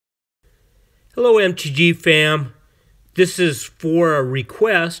Hello MtG fam, this is for a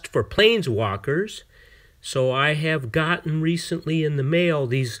request for PlanesWalkers. So I have gotten recently in the mail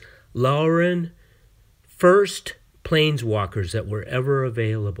these Lorwyn first PlanesWalkers that were ever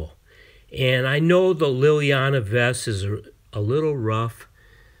available. And I know the Liliana vest is a little rough,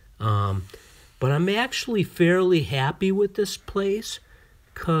 but I'm actually fairly happy with this place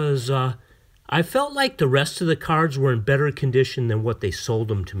because I felt like the rest of the cards were in better condition than what they sold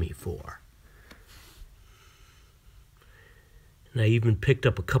them to me for. And I even picked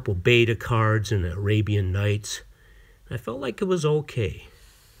up a couple beta cards and Arabian Nights. I felt like it was okay.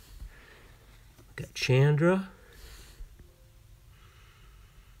 Got Chandra.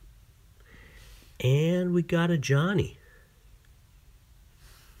 And we got a Johnny.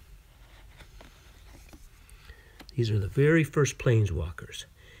 These are the very first PlanesWalkers.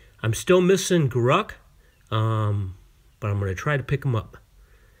 I'm still missing Garuk, but I'm going to try to pick them up.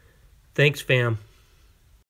 Thanks, fam.